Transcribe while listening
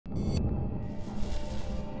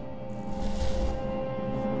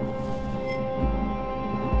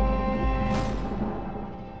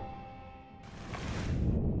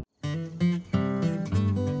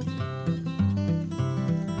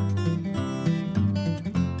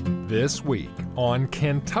This week on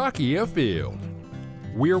Kentucky Afield,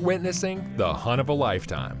 we're witnessing the hunt of a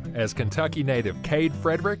lifetime as Kentucky native Cade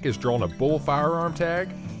Frederick is drawn a bull firearm tag,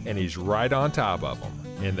 and he's right on top of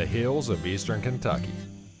him in the hills of eastern Kentucky.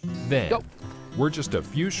 Then, we're just a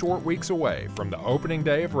few short weeks away from the opening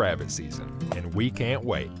day of rabbit season, and we can't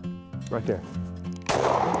wait. Right there.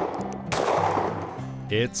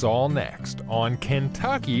 It's all next on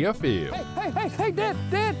Kentucky Afield. Hey, Dad!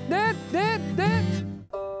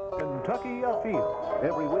 Kentucky Afield.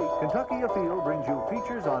 Every week, Kentucky Afield brings you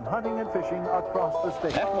features on hunting and fishing across the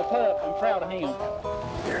state. That's my pup. I'm proud of him.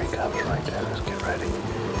 Here he comes right there. Let's get ready.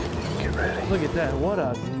 Get ready. Look at that. What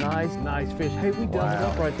a nice fish. Hey, we dug it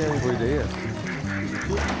up right there. We did.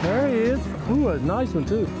 There he is. Ooh, a nice one,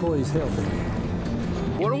 too. Boy, he's healthy.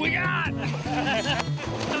 What do we got?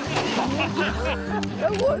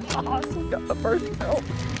 That was awesome. Got the first kill.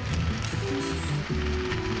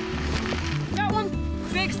 Got one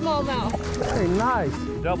big smallmouth. Very nice.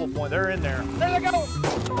 Double point. They're in there. There they go.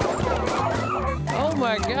 Oh,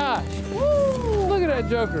 my gosh. Woo! Look at that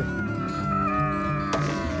joker.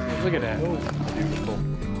 Look at that. Oh, beautiful.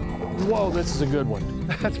 Whoa, this is a good one.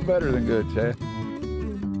 That's better than good, Chad.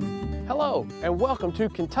 Hello, and welcome to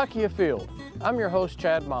Kentucky Afield. I'm your host,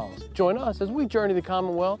 Chad Miles. Join us as we journey the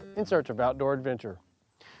Commonwealth in search of outdoor adventure.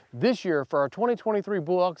 This year, for our 2023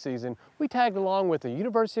 bull elk season, we tagged along with a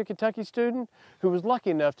University of Kentucky student who was lucky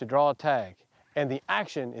enough to draw a tag. And the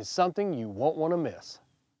action is something you won't want to miss.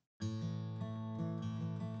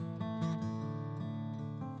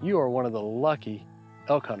 You are one of the lucky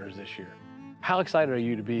elk hunters this year. How excited are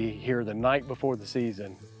you to be here the night before the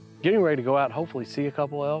season, getting ready to go out and hopefully see a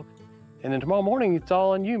couple elk? And then tomorrow morning, it's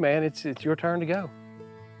all on you, man. It's your turn to go.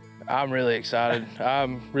 I'm really excited.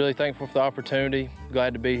 I'm really thankful for the opportunity.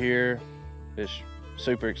 Glad to be here. Just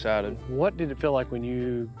super excited. What did it feel like when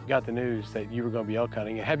you got the news that you were going to be elk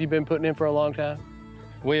hunting? Have you been putting in for a long time?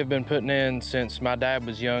 We have been putting in since my dad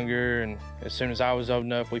was younger, and as soon as I was old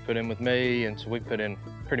enough, we put in with me, and so we put in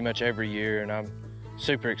pretty much every year, and I'm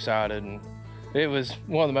super excited. And it was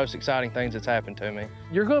one of the most exciting things that's happened to me.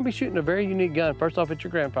 You're going to be shooting a very unique gun. First off, it's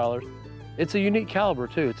your grandfather's. It's a unique caliber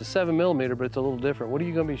too. It's a 7mm, but it's a little different. What are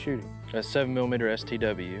you going to be shooting? A 7mm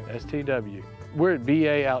STW. STW. We're at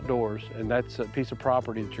VA Outdoors, and that's a piece of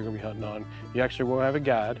property that you're going to be hunting on. You actually will have a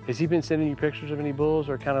guide. Has he been sending you pictures of any bulls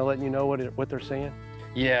or kind of letting you know what they're seeing?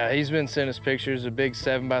 Yeah, he's been sending us pictures of big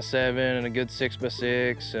 7x7 and a good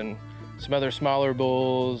 6x6 and some other smaller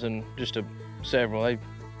bulls and just several.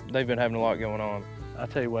 They've been having a lot going on. I'll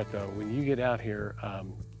tell you what though, when you get out here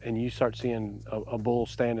and you start seeing a bull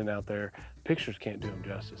standing out there, pictures can't do them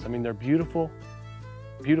justice. I mean, they're beautiful,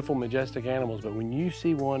 beautiful, majestic animals, but when you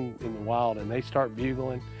see one in the wild and they start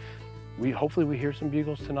bugling, hopefully we hear some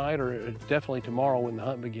bugles tonight or definitely tomorrow when the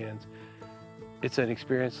hunt begins. It's an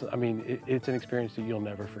experience, I mean, it's an experience that you'll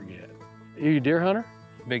never forget. Are you a deer hunter?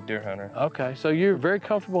 Big deer hunter. Okay, so you're very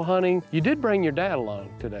comfortable hunting. You did bring your dad along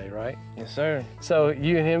today, right? Yes, sir. So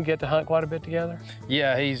you and him get to hunt quite a bit together?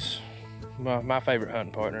 Yeah, he's my favorite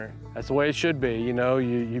hunting partner. That's the way it should be. You know,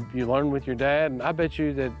 you learn with your dad, and I bet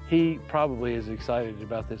you that he probably is excited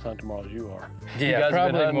about this hunt tomorrow as you are. Yeah, you guys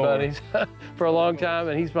probably have been more. hunting buddies for a long time,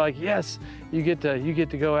 and he's like, yes, you get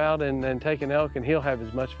to go out and take an elk, and he'll have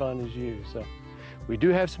as much fun as you. So we do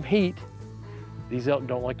have some heat. These elk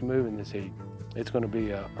don't like to move in this heat. It's going to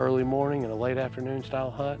be an early morning and a late afternoon style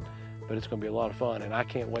hunt, but it's going to be a lot of fun, and I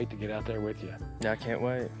can't wait to get out there with you. Yeah, I can't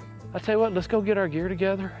wait. I'll tell you what, let's go get our gear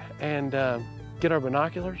together and get our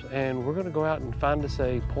binoculars, and we're going to go out and find us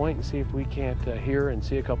a point and see if we can't hear and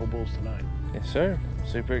see a couple bulls tonight. Yes, sir.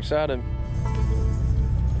 Super excited.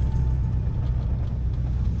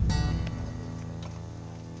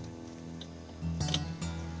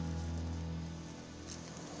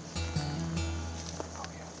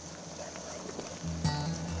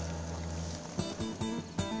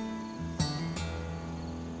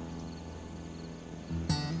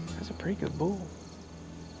 Pretty good bull.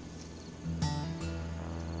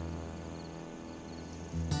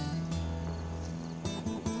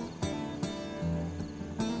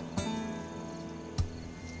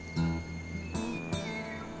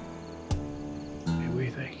 Hey, what do you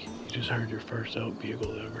think? You just heard your first elk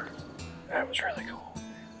bugle ever. That was really cool.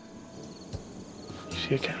 You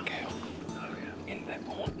see a cow? Oh yeah. In that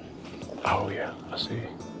point. Oh yeah, I see.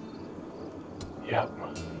 Yep,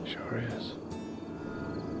 sure is.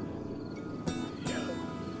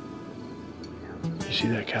 You see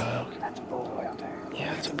that cow elk? That's a bull out there.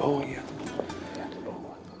 Yeah, it's a bull. Yeah. That's a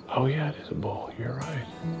bull. Oh yeah, it is a bull. You're right.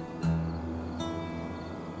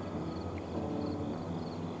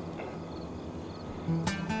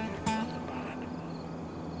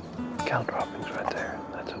 Cow droppings right there.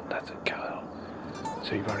 That's That's a cow.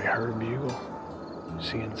 So you've already heard a bugle,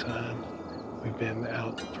 seeing sign. We've been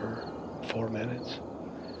out for 4 minutes.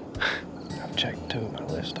 I've checked 2 of my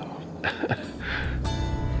list off.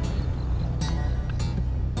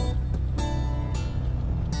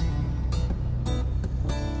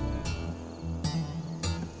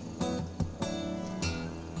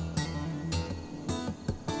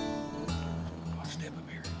 Step up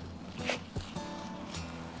here.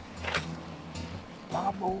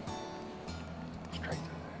 Bobble. Straight through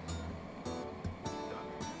there.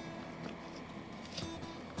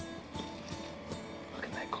 Look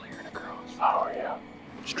at that clearing across. Oh yeah.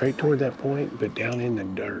 Straight toward that point, but down in the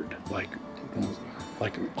dirt, like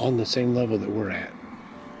on the same level that we're at.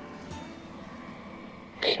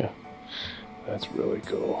 Yeah, that's really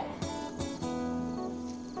cool.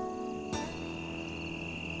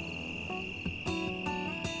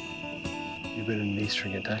 You've been in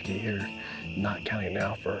eastern Kentucky here, not counting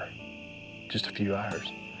now, for just a few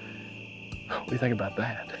hours. What do you think about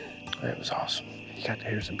that? It was awesome. You got to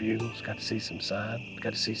hear some bugles, got to see some sign,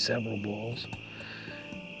 got to see several bulls.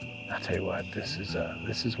 I tell you what, this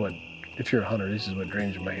is what, if you're a hunter, this is what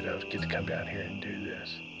dreams are made of. Get to come down here and do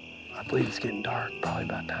this. I believe it's getting dark, probably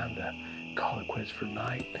about time to call it quits for the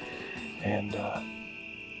night and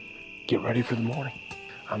get ready for the morning.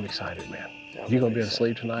 I'm excited, man. You gonna be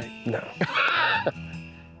asleep tonight? No.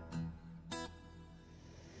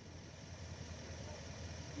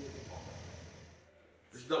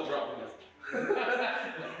 Just don't drop me now.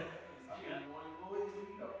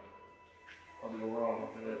 I'll go wrong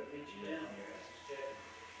with it.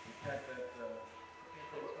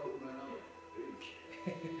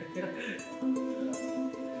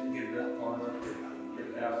 Get it up on it. Get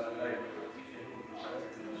it out of there.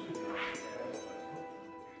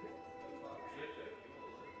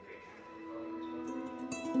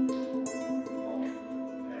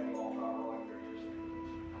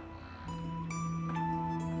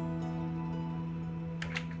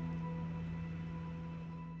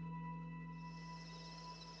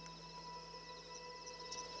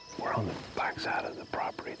 We're on the back side of the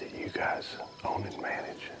property that you guys own and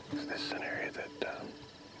manage. This is an area that,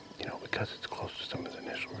 you know, because it's close to some of the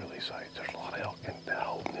initial release sites, there's a lot of elk that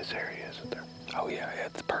hold in this area, isn't there? Oh yeah,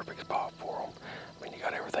 it's the perfect spot for them. I mean, you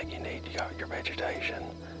got everything you need. You got your vegetation,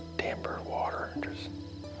 timber, water. Just,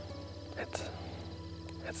 it's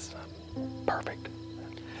perfect.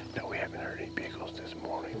 No, we haven't heard any bugles this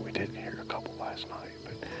morning. We did hear a couple last night,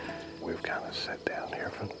 but we've kind of sat down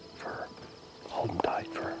here for holding tight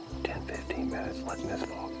for 10, 15 minutes, letting this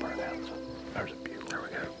fog burn out. So there's a bugle. There we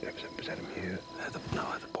go. Was that a mute? No,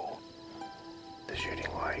 that's a bull. The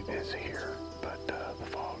shooting light is here, but the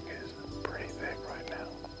fog is pretty thick right now.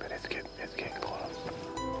 But it's getting close.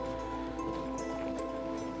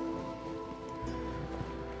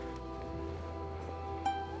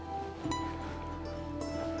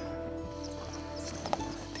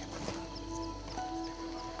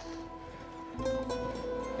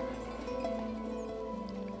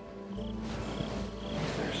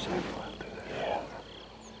 There's several out there. Yeah.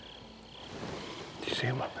 Do you see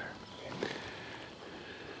him up there?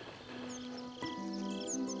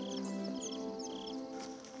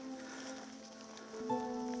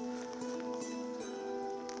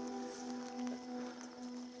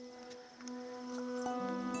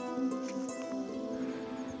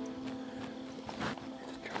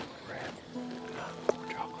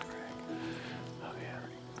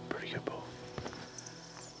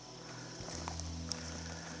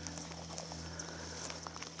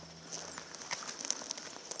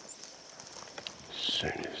 As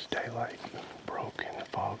soon as daylight broke and the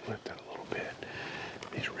fog lifted a little bit,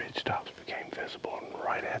 these ridge tops became visible, and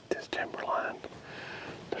right at this timberline,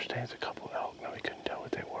 there stands a couple of elk. Now we couldn't tell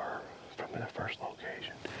what they were from the first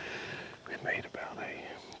location. We made about a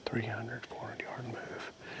 300, 400-yard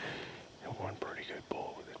move, and one pretty good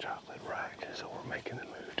bull with a chocolate rack. So we're making the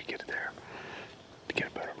move to get it there, to get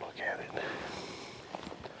a better look at it.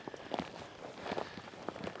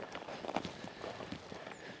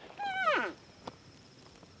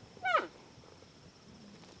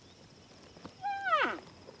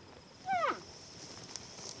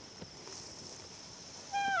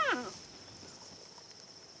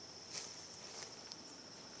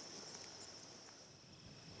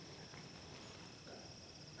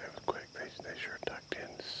 They sure tucked in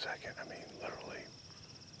second. I mean, literally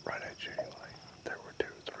right at shooting light. There were 2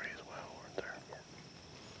 or 3 as well, weren't there?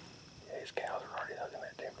 Yeah, these cows are already hugging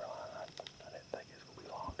that timber line. I didn't think it was going to be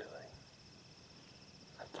long, do they?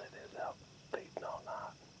 I'd say they was out feeding all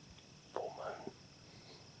night. Full moon.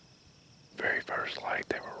 Very first light,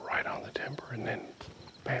 they were right on the timber, and then,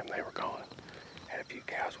 bam, they were gone. Had few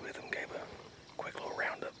cows with him, gave a quick little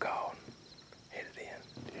roundup call, and headed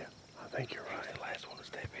in. Yeah, I think you're He right. was the last one to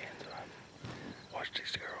step in, so I watched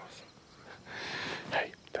these girls.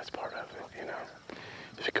 Hey, that's part of it, you know.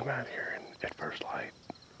 If you come out here and at first light,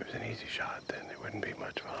 it was an easy shot, then it wouldn't be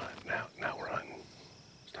much fun. Now we're hunting.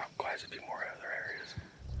 Stop quite a few more other areas.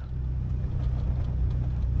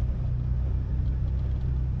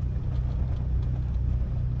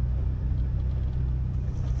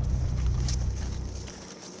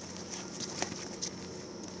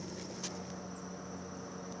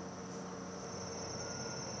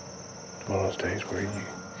 One of those days where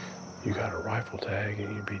you got a rifle tag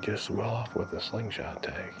and you'd be just well off with a slingshot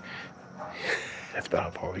tag. That's about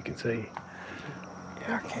how far we can see.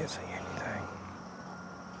 Yeah, I can't see anything.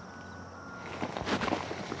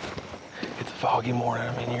 It's a foggy morning.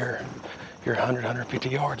 I mean, you're 100, 150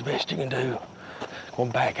 yards, best you can do. We'll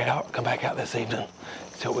come back out this evening,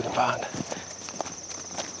 see what we can find.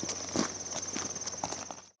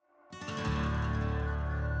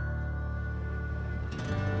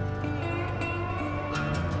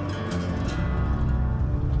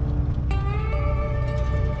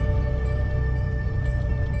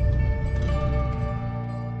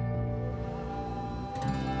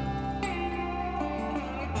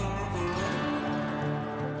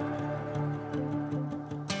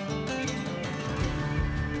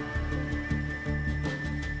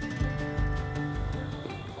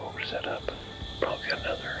 Set up. Probably got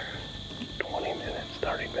another 20 minutes,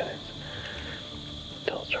 30 minutes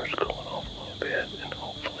until it starts cooling off a little bit, and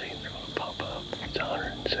hopefully they're going to pop up. It's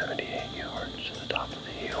 178 yards to the top of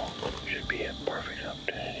the hill. Should be a perfect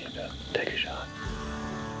opportunity to take a shot.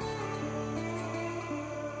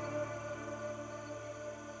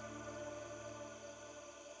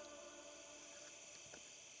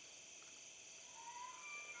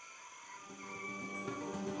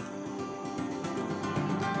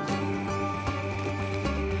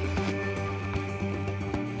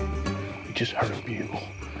 Just heard a bugle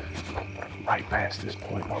right past this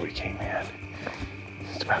point where we came in.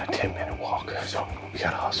 It's about a 10-minute walk, so we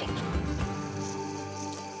gotta hustle.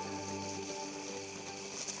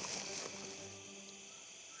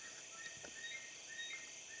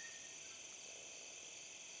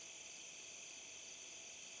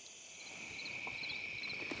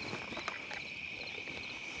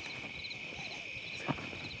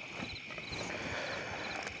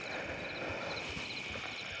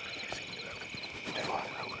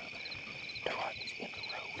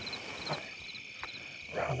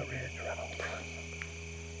 Around the ridge, right on the front.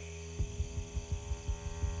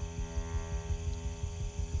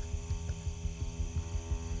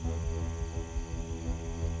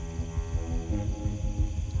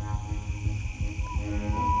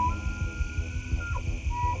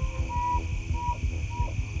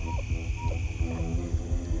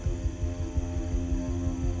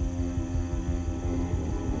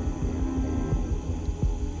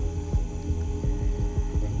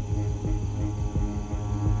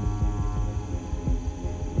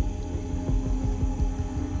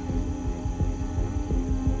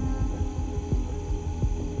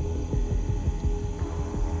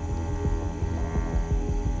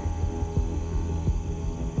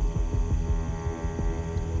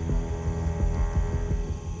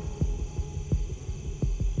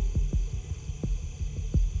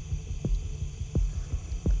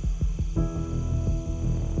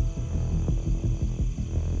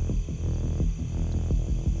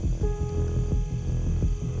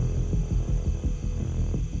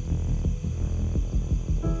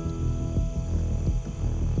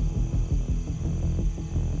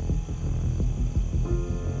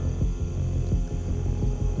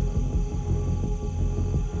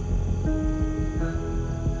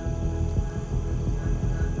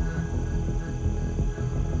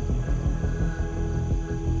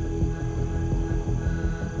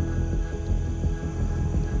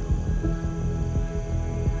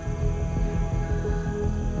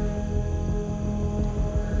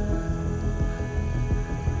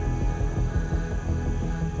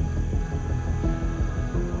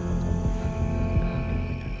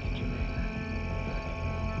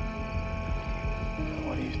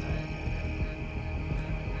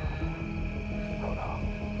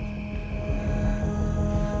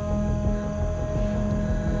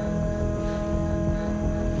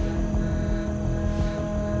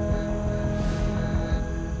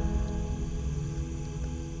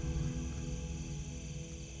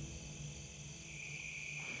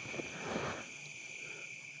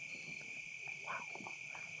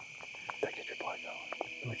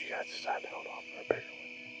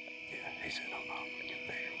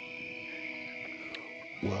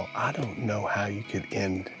 I don't know how you could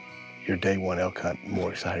end your day one elk hunt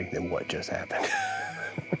more exciting than what just happened.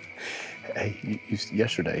 Hey,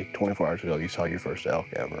 yesterday, 24 hours ago, you saw your first elk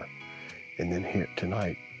ever. And then here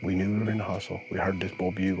tonight, we knew we were in the hustle. We heard this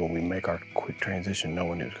bull bugle. We make our quick transition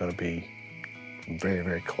knowing it was going to be very,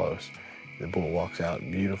 very close. The bull walks out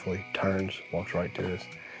beautifully, turns, walks right to us.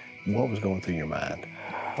 What was going through your mind?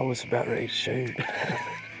 I was about ready to shoot.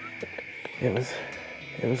 It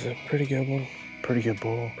was a pretty good one. Pretty good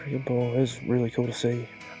bull. Pretty good bull. It was really cool to see.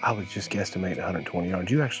 I was just guesstimating 120 yards.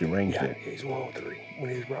 You actually ranged it. He's 103. When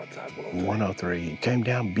he was broadside, 103. 103. He came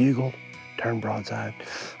down, bugled, turned broadside.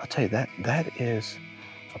 I'll tell you, that is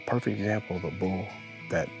a perfect example of a bull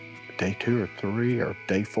that day 2 or 3 or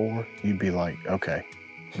day 4, you'd be like, okay.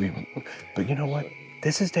 But you know what?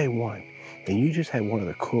 This is day 1, and you just had one of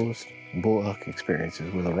the coolest bull elk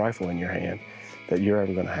experiences with a rifle in your hand that you're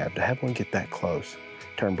ever gonna have. To have one get that close,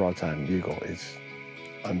 turn broadside and bugle is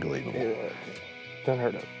unbelievable. Yeah, that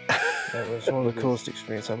hurt him. That was one of the coolest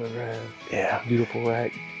experiences I've ever had. Yeah. Beautiful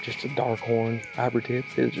rack, just a dark horn, hybrid tip.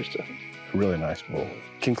 It was just a really nice bull.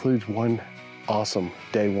 Concludes one awesome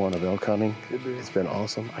day 1 of elk hunting. It's been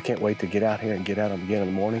awesome. I can't wait to get out here and get out again in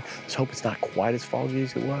the morning. Let's hope it's not quite as foggy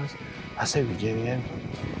as it was. I say we get in,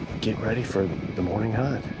 get ready for the morning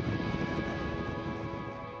hunt.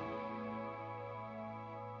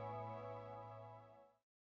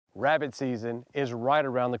 Rabbit season is right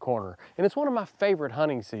around the corner, and it's one of my favorite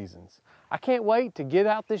hunting seasons. I can't wait to get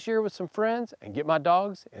out this year with some friends and get my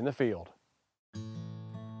dogs in the field.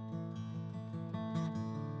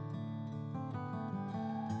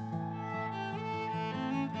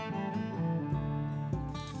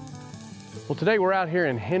 Well, today we're out here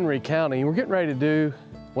in Henry County, and we're getting ready to do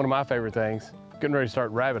one of my favorite things, getting ready to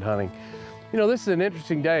start rabbit hunting. You know, this is an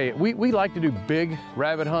interesting day. We like to do big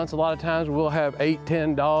rabbit hunts. A lot of times we'll have 8,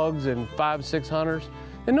 10 dogs and 5, 6 hunters,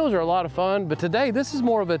 and those are a lot of fun. But today, this is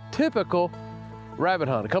more of a typical rabbit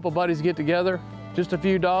hunt. A couple buddies get together, just a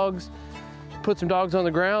few dogs, put some dogs on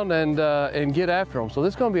the ground and get after them. So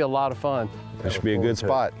this is gonna be a lot of fun. That should be a good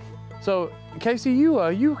spot. So, Casey,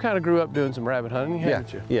 you kind of grew up doing some rabbit hunting,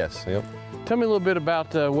 haven't you? Yes, yep. Tell me a little bit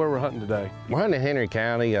about where we're hunting today. We're hunting in Henry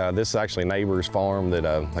County. This is actually a neighbor's farm that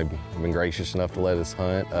they've been gracious enough to let us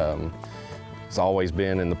hunt. It's always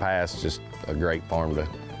been in the past just a great farm to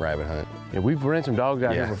rabbit hunt. Yeah, we've ran some dogs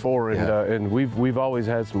out here before, and we've always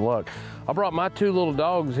had some luck. I brought my 2 little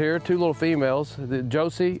dogs here, 2 little females.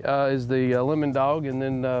 Josie is the lemon dog, and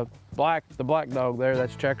then the black dog there,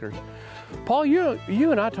 that's Checkers. Paul,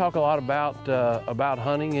 you and I talk a lot about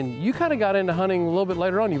hunting, and you kind of got into hunting a little bit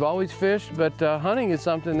later on. You've always fished, but hunting is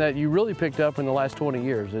something that you really picked up in the last 20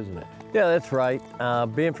 years, isn't it? Yeah, that's right.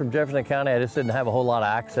 Being from Jefferson County, I just didn't have a whole lot of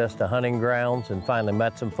access to hunting grounds, and finally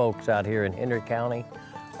met some folks out here in Henry County,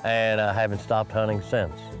 and I haven't stopped hunting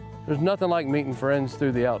since. There's nothing like meeting friends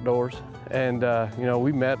through the outdoors, and you know,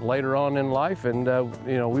 we met later on in life, and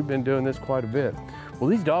you know, we've been doing this quite a bit. Well,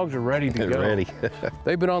 these dogs are ready to go. They're ready.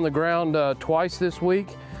 They've been on the ground twice this week,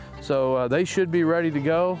 so they should be ready to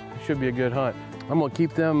go. It should be a good hunt. I'm gonna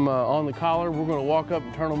keep them on the collar. We're gonna walk up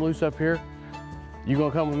and turn them loose up here. You gonna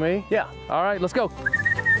come with me? Yeah. All right, let's go.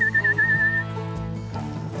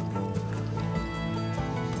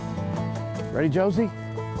 Ready, Josie?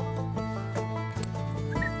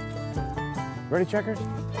 Ready, Checkers?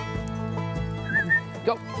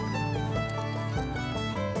 Go.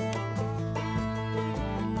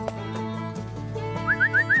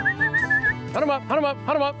 Hunt him up, hunt him up,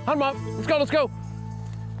 hunt him up, hunt him up. Let's go, let's go.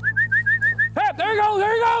 Hey, there he goes,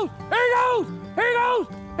 there he goes, there he goes, here he goes,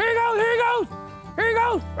 here he goes, here he goes, here he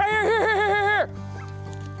goes, right here, here.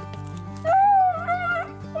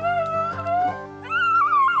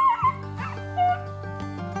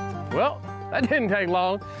 Well, that didn't take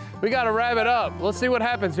long. We got a rabbit up. Let's see what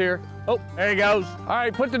happens here. Oh, there he goes. All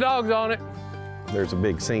right, put the dogs on it. There's a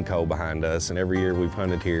big sinkhole behind us, and every year we've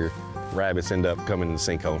hunted here, rabbits end up coming in the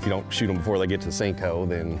sinkhole. If you don't shoot them before they get to the sinkhole,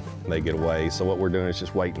 then they get away. So what we're doing is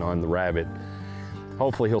just waiting on the rabbit.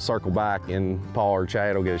 Hopefully he'll circle back and Paul or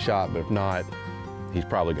Chad will get a shot, but if not, he's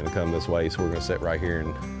probably gonna come this way. So we're gonna sit right here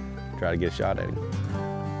and try to get a shot at him.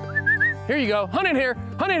 Here you go, hunt in here,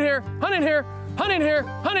 hunt in here, hunt in here, hunt in here,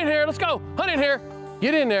 hunt in here, let's go, hunt in here.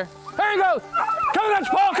 Get in there. There he goes. Come on,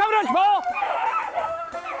 Paul, come on, Paul.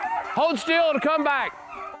 Hold still and come back.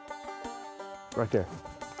 Right there.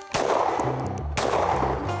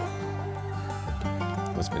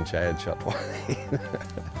 Must have been Chad shot the way.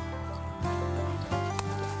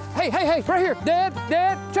 Hey, hey, hey, right here.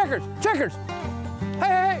 Dad, Checkers, Checkers. Hey,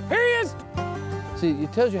 hey, here he is. See,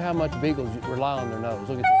 it tells you how much beagles rely on their nose.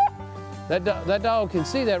 Look at that. That dog can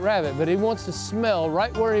see that rabbit, but he wants to smell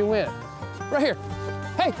right where he went. Right here.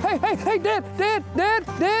 hey, hey, hey, hey,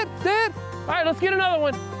 dead. All right, let's get another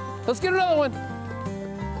one. Let's get another one.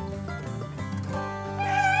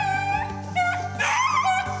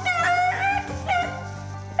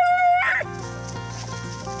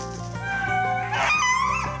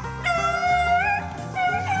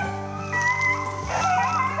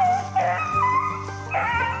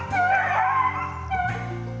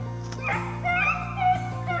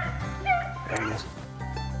 There he is.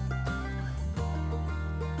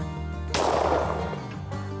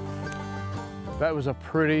 That was a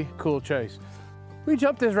pretty cool chase. We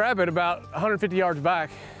jumped this rabbit about 150 yards back,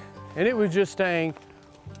 and it was just staying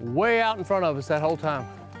way out in front of us that whole time.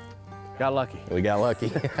 Got lucky. We got lucky.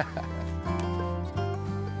 There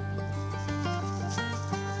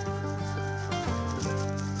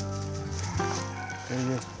he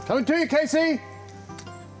is. Coming to you, Casey.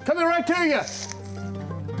 Coming right to you.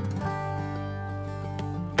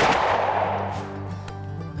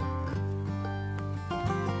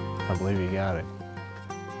 I believe you got it.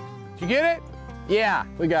 Did you get it? Yeah,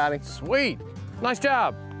 we got him. Sweet. Nice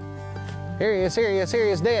job. Here he is, here he is, here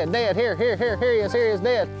he is, dead, dead. Here he is, here he is,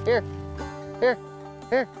 dead. Here,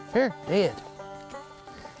 dead.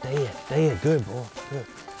 Dead, good boy, good.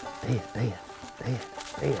 Dead.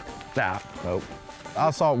 Nah, nope. I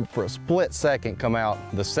saw him for a split second come out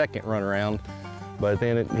the second run around, but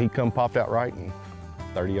then he popped out right and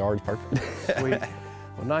 30 yards, perfect. Sweet.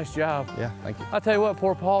 Well, nice job. Yeah, thank you. I'll tell you what,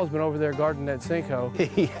 poor Paul's been over there guarding that sinkhole.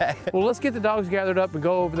 Yeah. Well, let's get the dogs gathered up and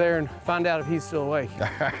go over there and find out if he's still awake. All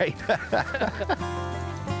right.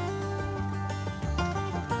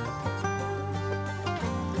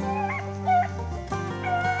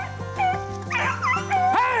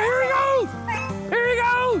 Hey, here he goes! Here he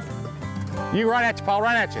goes! You right at you, Paul,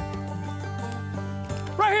 right at you.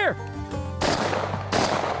 Right here!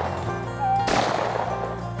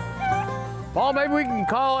 Paul, maybe we can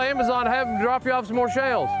call Amazon and have them drop you off some more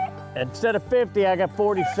shells. Instead of 50, I got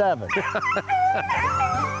 47.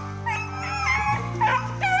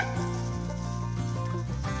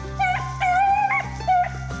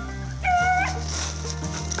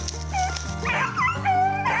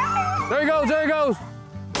 There he goes, there he goes.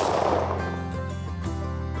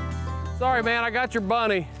 Sorry, man, I got your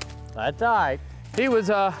bunny. That's all right. He was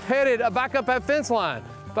headed back up that fence line.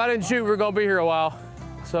 If I didn't shoot, we were gonna be here a while.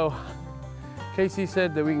 So Casey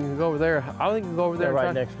said that we can go over there. I think we can go over there. They're and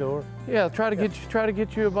right next door. Yeah, try to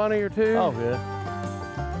get you a bunny or two. Oh, good.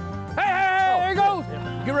 Hey, there he goes.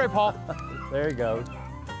 Yeah. Get ready, Paul. There he goes.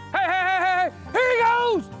 Hey, here he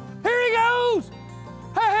goes. Here he goes.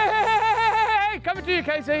 Hey, coming to you,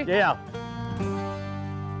 Casey. Yeah.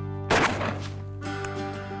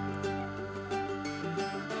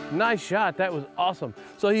 Nice shot. That was awesome.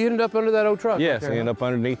 So you ended up under that old truck? Yes, right I ended up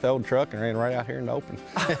underneath the old truck and ran right out here in the open.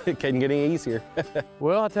 It couldn't get any easier.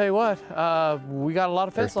 Well, I'll tell you what, we got a lot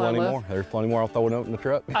of fence line left. There's plenty more. I'll throw it out in the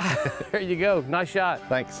truck. There you go. Nice shot.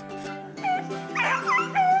 Thanks.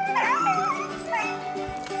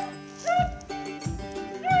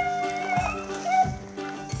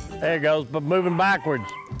 There it goes, but moving backwards.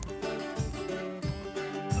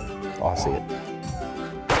 Oh, I see it.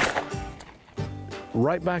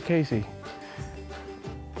 Right by Casey.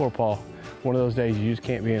 Poor Paul. One of those days you just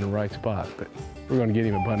can't be in the right spot, but we're gonna get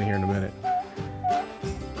him a bunny here in a minute.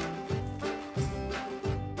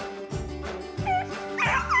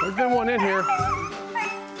 There's been one in here.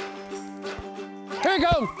 Here he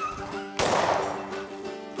goes!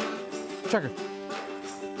 Checker.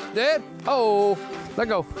 Dead? Oh, let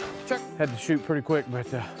go. Check. Had to shoot pretty quick, but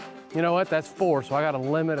you know what? That's 4, so I got a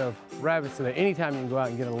limit of rabbits today. Anytime you can go out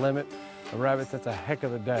and get a limit of rabbits, that's a heck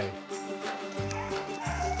of a day.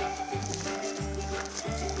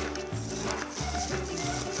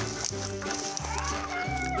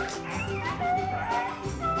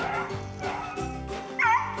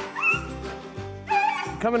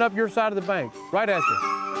 Coming up your side of the bank, right at you.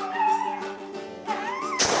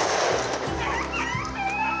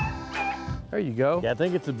 There you go. Yeah, I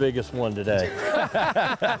think it's the biggest one today.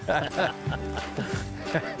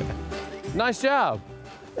 Nice job.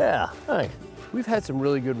 Yeah, thanks. We've had some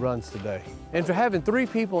really good runs today. And for having 3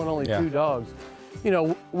 people and only 2 dogs, you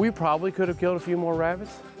know, we probably could have killed a few more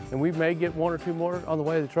rabbits, and we may get 1 or 2 more on the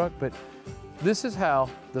way to the truck, but this is how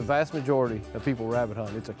the vast majority of people rabbit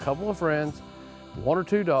hunt. It's a couple of friends, 1 or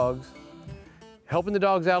 2 dogs, helping the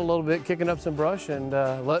dogs out a little bit, kicking up some brush, and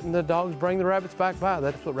letting the dogs bring the rabbits back by.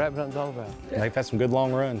 That's what rabbit hunting's all about. Yeah. They've had some good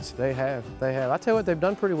long runs. They have. I tell you what, they've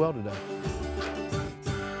done pretty well today.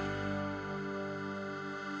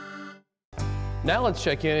 Now let's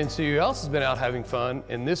check in and see who else has been out having fun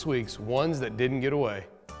in this week's Ones That Didn't Get Away.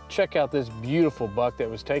 Check out this beautiful buck that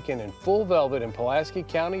was taken in full velvet in Pulaski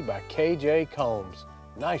County by KJ Combs.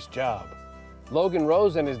 Nice job. Logan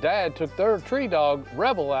Rose and his dad took their tree dog,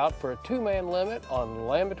 Rebel, out for a 2-man limit on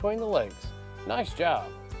Land Between the Lakes. Nice job.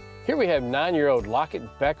 Here we have 9-year-old Lockett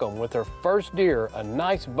Beckham with her first deer, a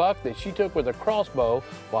nice buck that she took with a crossbow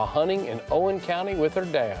while hunting in Owen County with her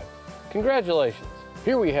dad. Congratulations.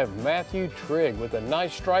 Here we have Matthew Trigg with a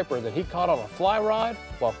nice striper that he caught on a fly rod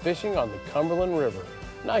while fishing on the Cumberland River.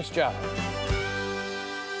 Nice job.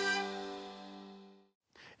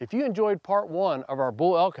 If you enjoyed part 1 of our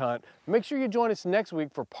bull elk hunt, make sure you join us next week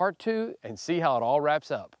for part 2 and see how it all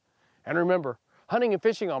wraps up. And remember, hunting and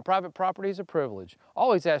fishing on private property is a privilege.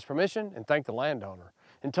 Always ask permission and thank the landowner.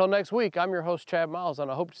 Until next week, I'm your host, Chad Miles,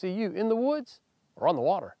 and I hope to see you in the woods or on the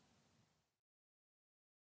water.